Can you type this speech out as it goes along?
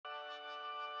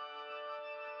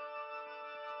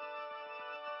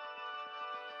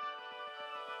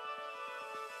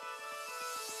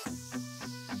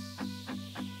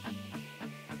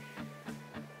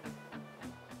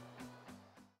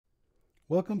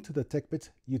Welcome to the TechBits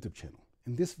YouTube channel.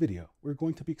 In this video, we're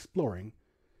going to be exploring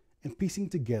and piecing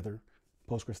together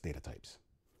Postgres data types.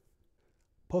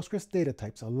 Postgres data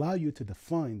types allow you to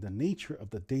define the nature of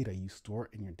the data you store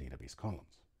in your database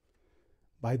columns.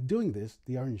 By doing this,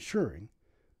 they are ensuring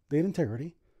data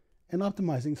integrity and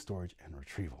optimizing storage and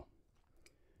retrieval.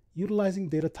 Utilizing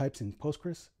data types in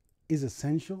Postgres is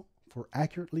essential for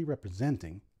accurately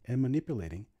representing and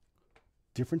manipulating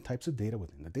different types of data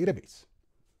within the database.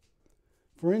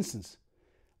 For instance,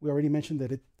 we already mentioned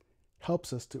that it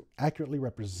helps us to accurately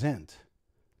represent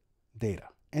data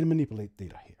and manipulate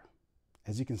data here.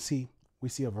 As you can see, we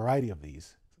see a variety of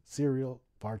these: serial,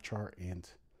 varchar, and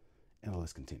the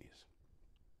list continues.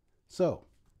 So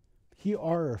here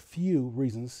are a few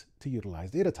reasons to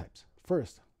utilize data types.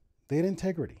 First, data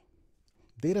integrity.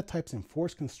 Data types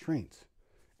enforce constraints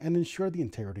and ensure the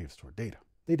integrity of stored data.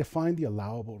 They define the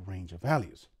allowable range of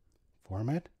values,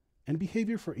 format, and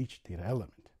behavior for each data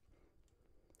element.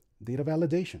 Data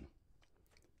validation.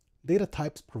 Data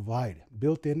types provide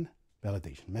built-in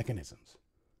validation mechanisms.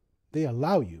 They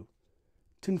allow you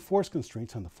to enforce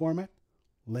constraints on the format,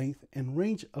 length, and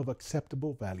range of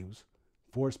acceptable values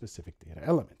for specific data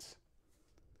elements.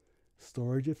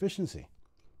 Storage efficiency.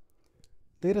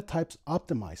 Data types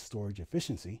optimize storage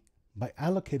efficiency by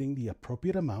allocating the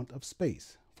appropriate amount of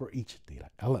space for each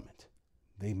data element.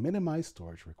 They minimize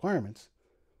storage requirements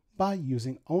by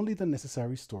using only the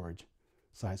necessary storage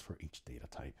size for each data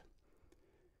type.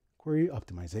 Query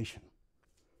optimization.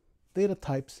 Data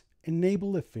types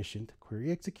enable efficient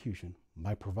query execution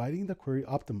by providing the query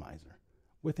optimizer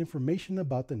with information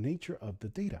about the nature of the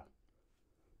data.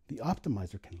 The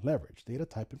optimizer can leverage data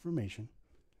type information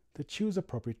to choose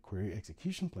appropriate query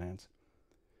execution plans,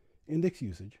 index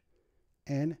usage,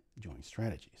 and join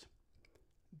strategies.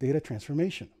 Data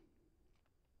transformation.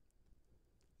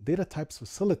 Data types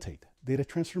facilitate data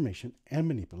transformation and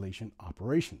manipulation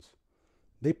operations.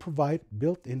 They provide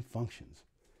built-in functions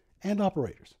and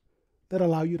operators that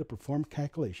allow you to perform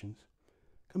calculations,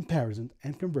 comparisons,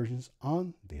 and conversions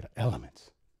on data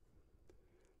elements.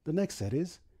 The next set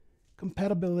is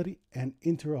compatibility and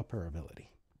interoperability.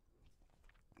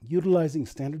 Utilizing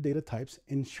standard data types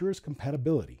ensures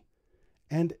compatibility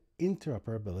and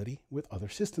interoperability with other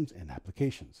systems and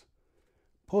applications.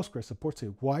 Postgres supports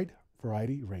a wide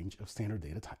variety range of standard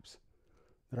data types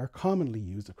that are commonly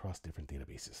used across different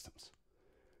database systems.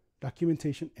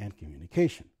 Documentation and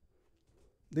communication.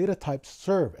 Data types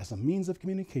serve as a means of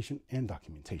communication and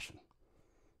documentation.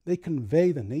 They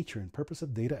convey the nature and purpose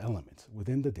of data elements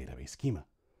within the database schema.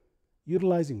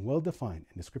 Utilizing well-defined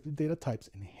and descriptive data types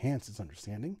enhances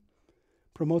understanding,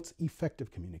 promotes effective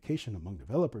communication among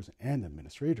developers and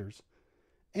administrators,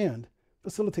 and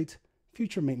facilitates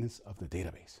future maintenance of the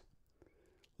database.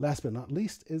 Last but not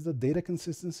least is the data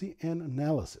consistency and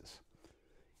analysis.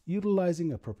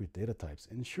 Utilizing appropriate data types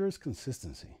ensures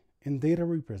consistency in data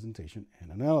representation and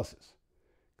analysis.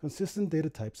 Consistent data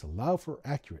types allow for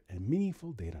accurate and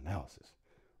meaningful data analysis,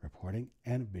 reporting,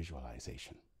 and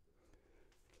visualization.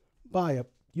 By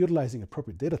utilizing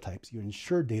appropriate data types, you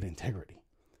ensure data integrity,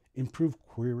 improve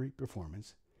query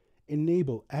performance,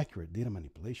 enable accurate data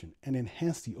manipulation, and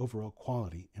enhance the overall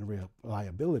quality and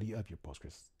reliability of your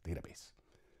Postgres database.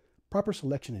 Proper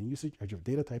selection and usage of your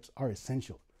data types are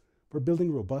essential for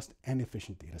building robust and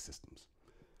efficient data systems.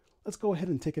 Let's go ahead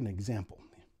and take an example.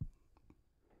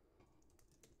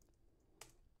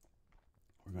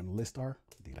 We're going to list our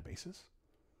databases,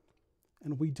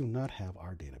 and we do not have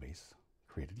our database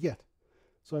created yet.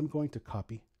 So I'm going to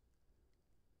copy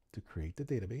to create the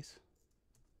database.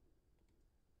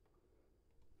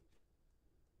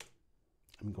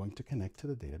 I'm going to connect to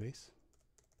the database.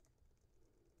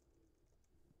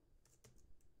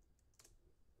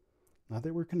 Now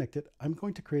that we're connected, I'm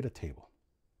going to create a table.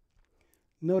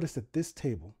 Notice that this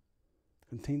table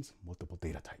contains multiple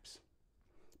data types.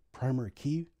 Primary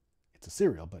key, it's a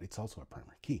serial, but it's also a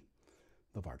primary key.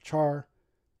 The varchar,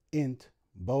 int,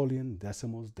 boolean,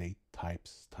 decimals, date,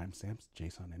 types, timestamps,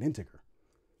 JSON, and integer.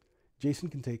 JSON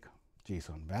can take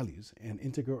JSON values, and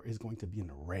integer is going to be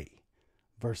an array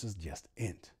versus just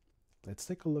int. Let's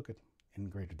take a look at in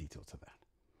greater detail to that.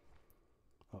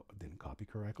 Oh, it didn't copy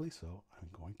correctly, so I'm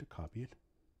going to copy it.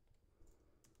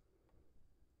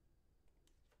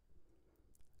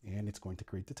 And it's going to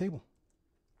create the table.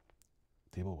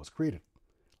 The table was created.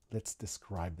 Let's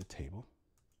describe the table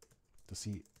to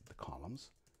see the columns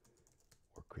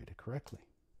were created correctly.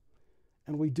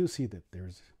 And we do see that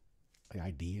there's the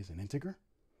ID is an integer,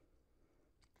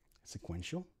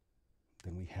 sequential.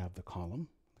 Then we have the column,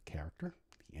 the character,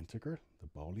 the integer,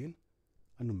 the boolean,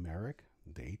 a numeric,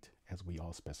 date, as we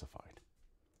all specified.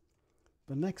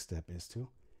 The next step is to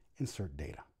insert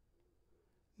data.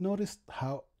 Notice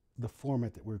how the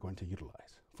format that we're going to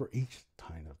utilize for each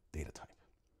kind of data type.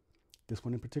 This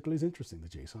one in particular is interesting, the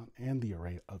JSON and the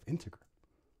array of integer.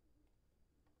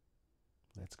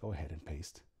 Let's go ahead and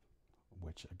paste,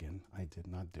 which again, I did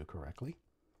not do correctly.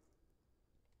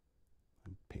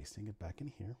 I'm pasting it back in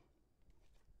here.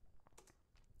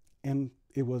 And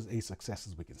it was a success,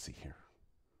 as we can see here.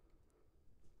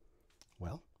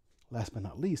 Well, last but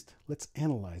not least, let's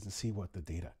analyze and see what the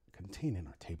data contained in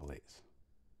our table is.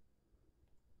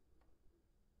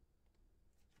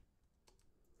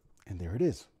 And there it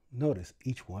is. Notice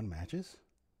each one matches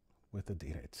with the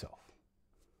data itself.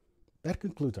 That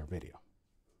concludes our video.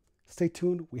 Stay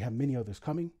tuned. We have many others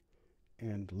coming,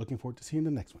 and looking forward to seeing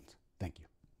the next ones. Thank you.